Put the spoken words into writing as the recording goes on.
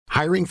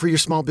Hiring for your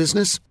small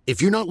business?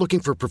 If you're not looking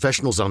for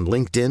professionals on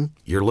LinkedIn,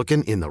 you're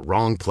looking in the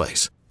wrong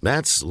place.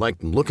 That's like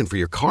looking for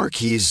your car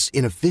keys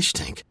in a fish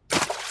tank.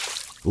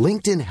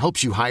 LinkedIn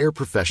helps you hire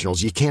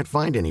professionals you can't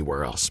find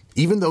anywhere else,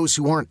 even those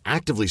who aren't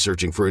actively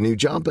searching for a new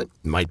job but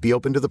might be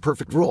open to the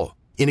perfect role.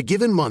 In a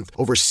given month,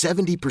 over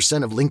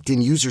 70% of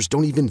LinkedIn users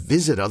don't even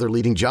visit other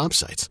leading job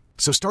sites.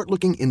 So start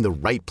looking in the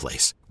right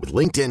place. With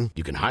LinkedIn,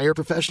 you can hire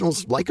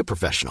professionals like a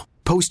professional.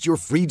 Post your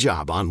free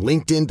job on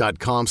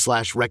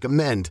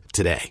linkedin.com/recommend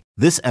today.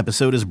 This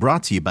episode is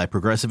brought to you by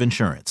Progressive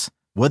Insurance.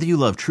 Whether you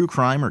love true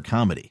crime or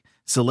comedy,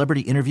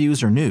 celebrity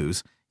interviews or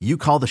news, you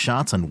call the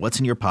shots on what's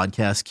in your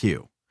podcast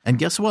queue. And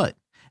guess what?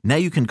 Now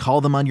you can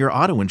call them on your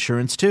auto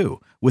insurance too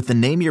with the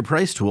Name Your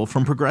Price tool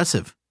from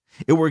Progressive.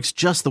 It works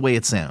just the way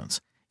it sounds.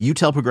 You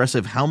tell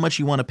Progressive how much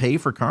you want to pay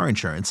for car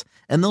insurance,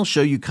 and they'll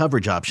show you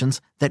coverage options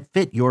that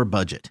fit your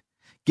budget.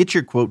 Get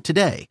your quote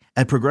today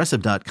at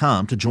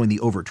Progressive.com to join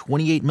the over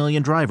 28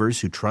 million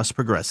drivers who trust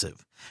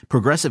Progressive.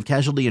 Progressive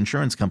Casualty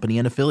Insurance Company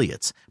and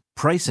Affiliates.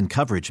 Price and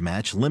coverage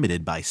match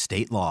limited by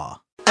state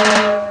law.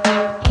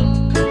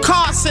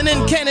 Carson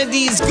and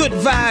Kennedy's Good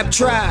Vibe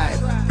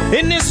Tribe.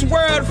 In this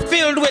world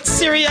filled with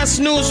serious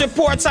news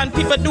reports and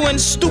people doing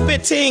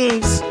stupid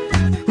things,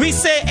 we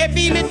say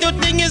every little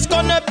thing is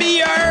gonna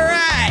be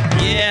alright.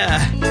 Yeah.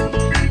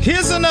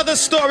 Here's another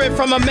story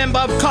from a member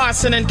of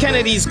Carson and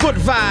Kennedy's Good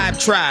Vibe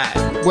Tribe.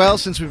 Well,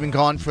 since we've been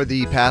gone for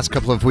the past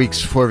couple of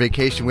weeks for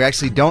vacation, we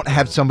actually don't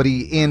have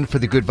somebody in for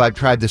the Good Vibe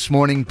Tribe this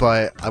morning,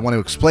 but I want to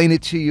explain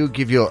it to you,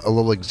 give you a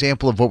little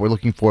example of what we're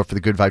looking for the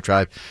Good Vibe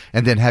Tribe,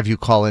 and then have you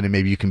call in and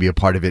maybe you can be a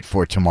part of it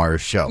for tomorrow's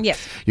show.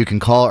 Yes. You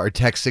can call or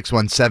text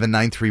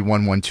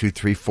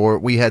 617-931-1234.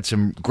 We had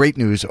some great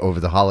news over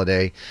the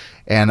holiday,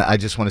 and I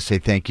just want to say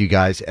thank you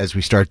guys as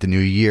we start the new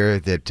year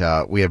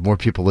that we have more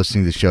people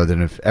listening to the show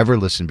than have ever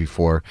listened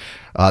before.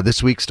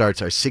 This week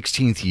starts our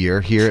 16th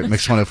year here at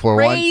Mix 104.1.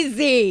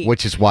 Crazy.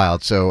 Which is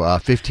wild. So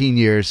 15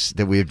 years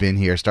that we have been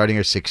here, starting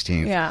our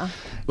 16th. Yeah.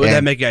 Would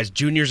that make you guys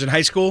juniors in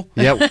high school?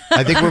 Yeah,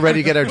 I think we're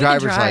ready to get our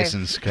driver's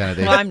license,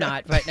 Kennedy. Well, I'm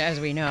not, but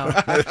as we know.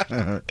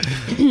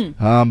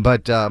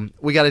 But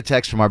we got a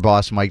text from our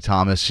boss, Mike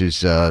Thomas,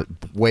 who's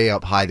way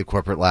up high the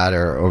corporate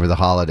ladder over the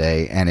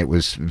holiday, and it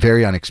was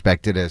very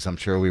unexpected, as I'm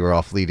sure we were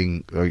off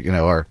leading,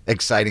 our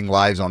exciting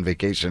lives on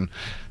vacation,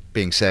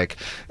 being sick.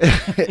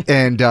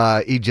 And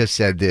he just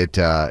said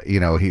that, he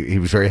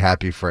was very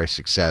happy for our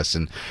success,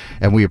 and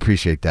we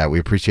appreciate that. We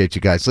appreciate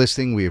you guys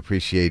listening. We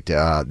appreciate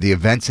the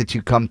events that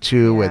you come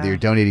to, whether you're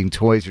donating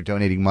toys or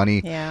donating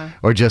money,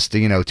 or just,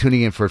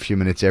 tuning in for a few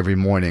minutes every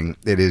morning.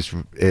 It's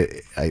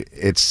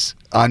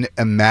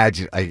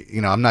unimaginable.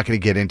 I'm not going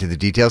to get into the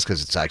details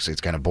because it's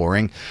kind of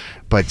boring,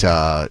 but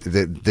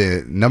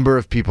the number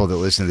of people that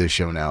listen to this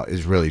show now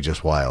is really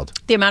just wild.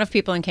 The amount of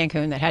people in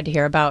Cancun that had to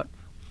hear about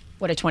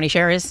what a 20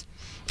 share is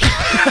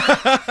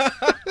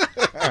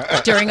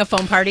during a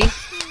phone party.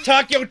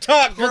 Talk your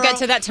talk, girl. We'll get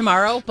to that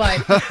tomorrow,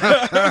 but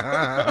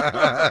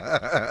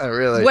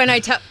really, when I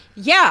tell,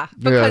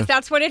 because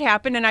that's what had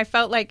happened, and I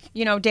felt like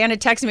Dan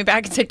had texted me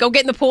back and said, "Go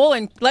get in the pool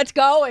and let's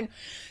go." And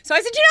so I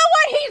said, "You know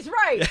what? He's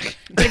right."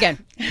 But again,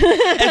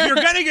 if you're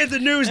gonna get the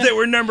news that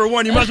we're number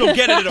one, you might as well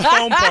get it at a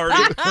phone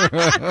party.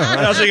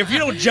 And I was like, if you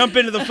don't jump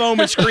into the phone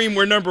and scream,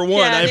 "We're number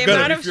one," I'm the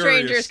gonna amount be of furious.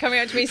 strangers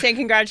coming up to me saying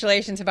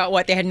congratulations about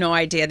what they had no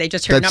idea. They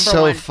just heard That's number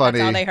so one. funny.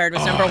 That's all they heard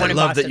was number one I in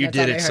love Boston. that you That's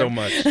did all it they so heard.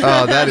 much.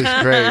 Oh, that is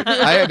great.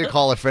 I had to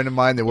call a friend of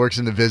mine that works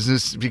in the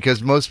business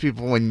because most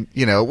people, when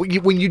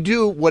you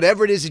do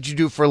whatever it is that you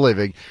do for a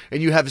living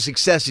and you have a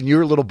success in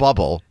your little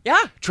bubble,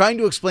 trying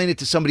to explain it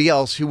to somebody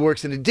else who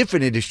works in a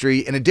different industry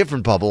in a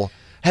different bubble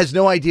has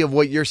no idea of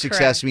what your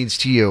success means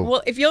to you.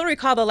 Well, if you'll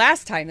recall the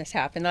last time this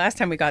happened, the last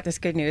time we got this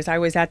good news, I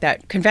was at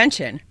that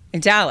convention in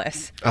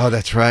Dallas. Oh,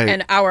 that's right.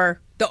 And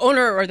the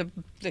owner or the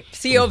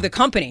CEO of the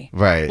company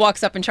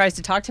walks up and tries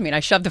to talk to me, and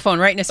I shoved the phone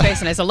right in his face,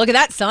 and I said, "Look at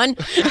that, son."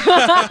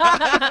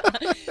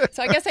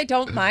 So I guess I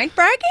don't mind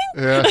bragging.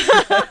 Yeah.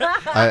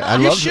 I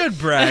You love should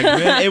brag,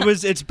 man.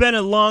 It's been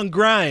a long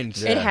grind.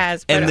 It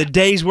has. And the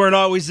days weren't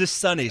always this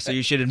sunny, so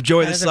you should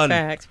enjoy the sun.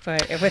 Fact,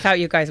 but without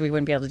you guys, we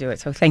wouldn't be able to do it.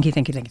 So thank you.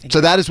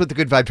 So that is what the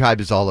Good Vibe Tribe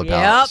is all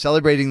about. Yep.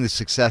 Celebrating the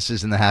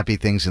successes and the happy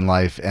things in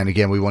life. And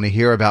again, we want to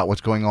hear about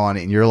what's going on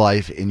in your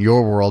life, in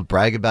your world.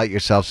 Brag about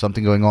yourself,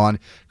 something going on.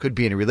 Could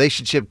be in a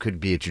relationship, could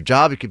be at your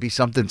job, it could be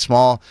something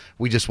small.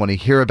 We just want to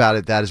hear about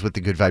it. That is what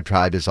the Good Vibe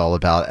Tribe is all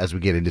about as we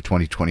get into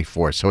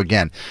 2024. So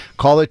again,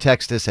 call or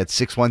text us at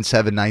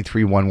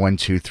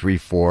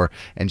 617-931-1234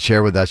 and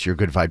share with us your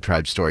Good Vibe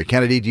Tribe story.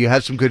 Kennedy, do you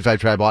have some Good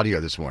Vibe Tribe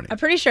audio this morning? I'm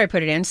pretty sure I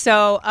put it in.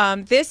 So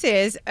this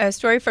is a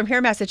story from here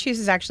in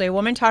Massachusetts, actually. A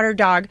woman taught her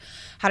dog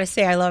how to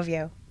say, "I love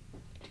you."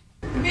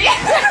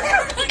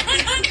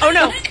 Oh,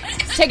 no.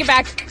 Take it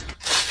back.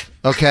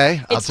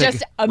 Okay. It's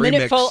just a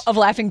minute full of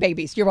laughing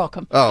babies. You're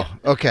welcome. Oh,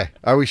 okay.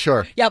 Are we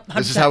sure? Yep. 100%.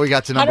 This is how we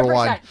got to number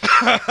 100%.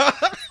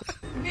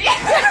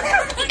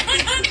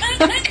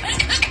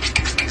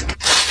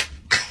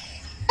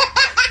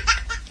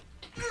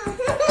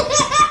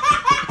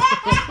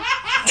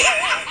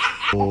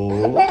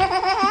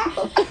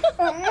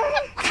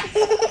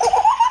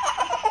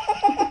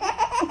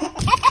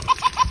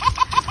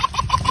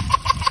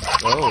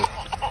 Oh.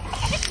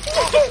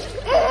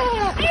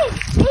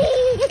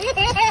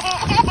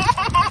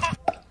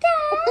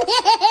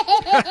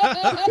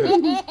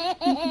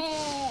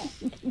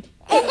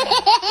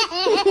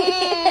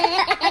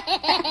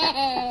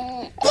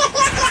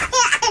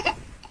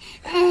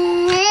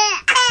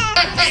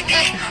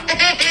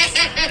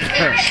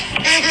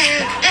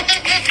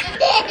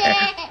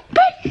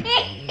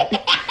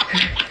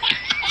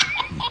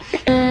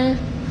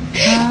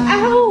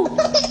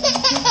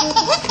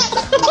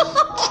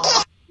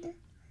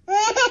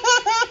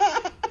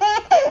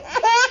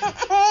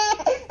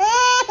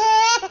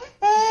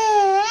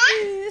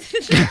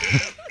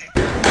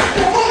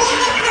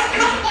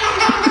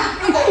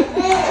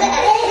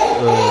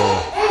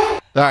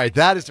 All right,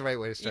 that is the right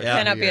way to start.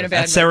 Cannot be in a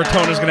bad That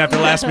serotonin's going to have to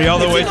last me all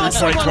the way through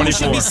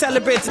 2024. Be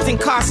celebrated in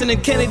Carson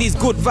and Kennedy's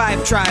Good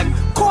Vibe Tribe.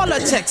 Call or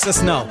text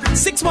us now.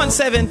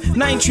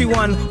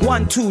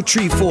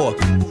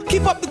 617-931-1234.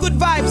 Keep up the good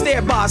vibes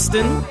there,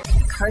 Boston.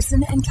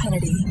 Carson and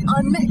Kennedy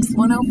on Mix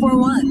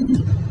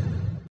 1041.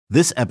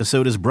 This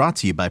episode is brought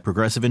to you by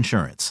Progressive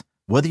Insurance.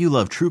 Whether you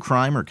love true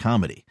crime or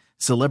comedy,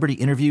 celebrity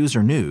interviews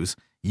or news,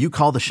 you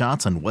call the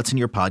shots on what's in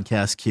your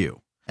podcast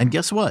queue. And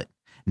guess what?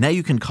 Now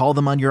you can call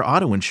them on your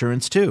auto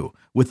insurance too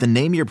with the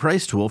Name Your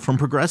Price tool from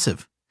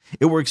Progressive.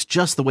 It works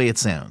just the way it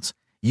sounds.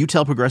 You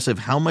tell Progressive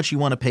how much you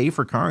want to pay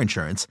for car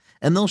insurance,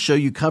 and they'll show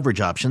you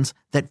coverage options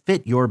that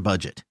fit your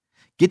budget.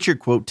 Get your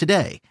quote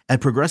today at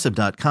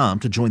Progressive.com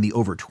to join the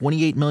over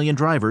 28 million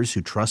drivers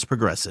who trust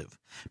Progressive.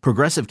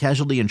 Progressive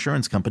Casualty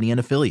Insurance Company and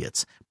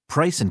Affiliates.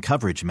 Price and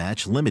coverage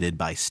match limited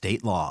by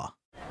state law.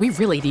 We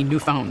really need new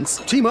phones.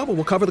 T-Mobile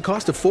will cover the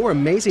cost of 4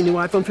 amazing new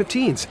iPhone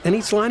 15s, and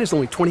each line is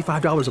only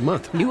 $25 a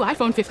month. New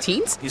iPhone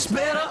 15s? It's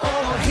better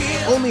over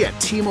here. Only at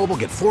T-Mobile,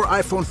 get 4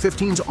 iPhone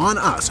 15s on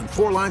us and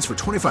 4 lines for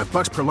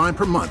 $25 per line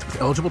per month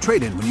with eligible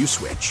trade-in when you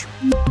switch.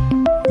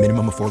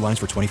 Minimum of 4 lines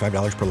for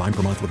 $25 per line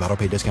per month with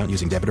autopay discount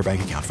using debit or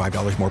bank account.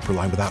 $5 more per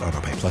line without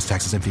autopay, plus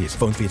taxes and fees.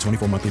 Phone fee at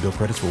 24 monthly bill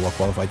credits for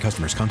well-qualified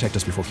customers. Contact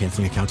us before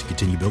canceling account to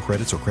continue bill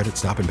credits or credit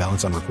stop and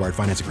balance on required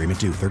finance agreement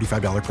due.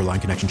 $35 per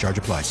line connection charge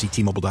applies. See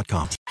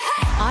T-Mobile.com.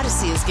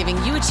 Odyssey is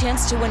giving you a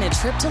chance to win a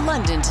trip to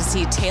London to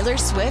see Taylor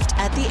Swift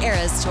at the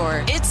Eras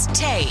Tour. It's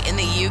Tay in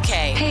the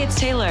UK. Hey, it's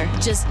Taylor.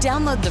 Just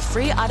download the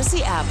free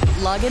Odyssey app,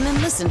 log in and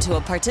listen to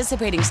a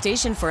participating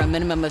station for a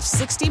minimum of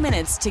 60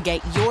 minutes to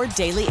get your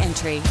daily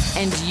entry.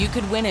 And you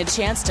could win a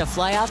chance to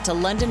fly off to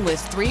London with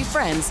 3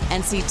 friends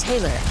and see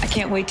Taylor. I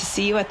can't wait to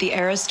see you at the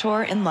Eras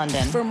Tour in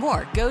London. For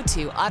more, go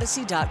to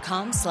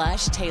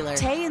odyssey.com/Taylor.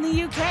 Tay in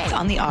the UK.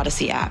 On the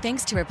Odyssey app.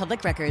 Thanks to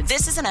Republic Records.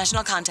 This is a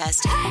national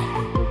contest.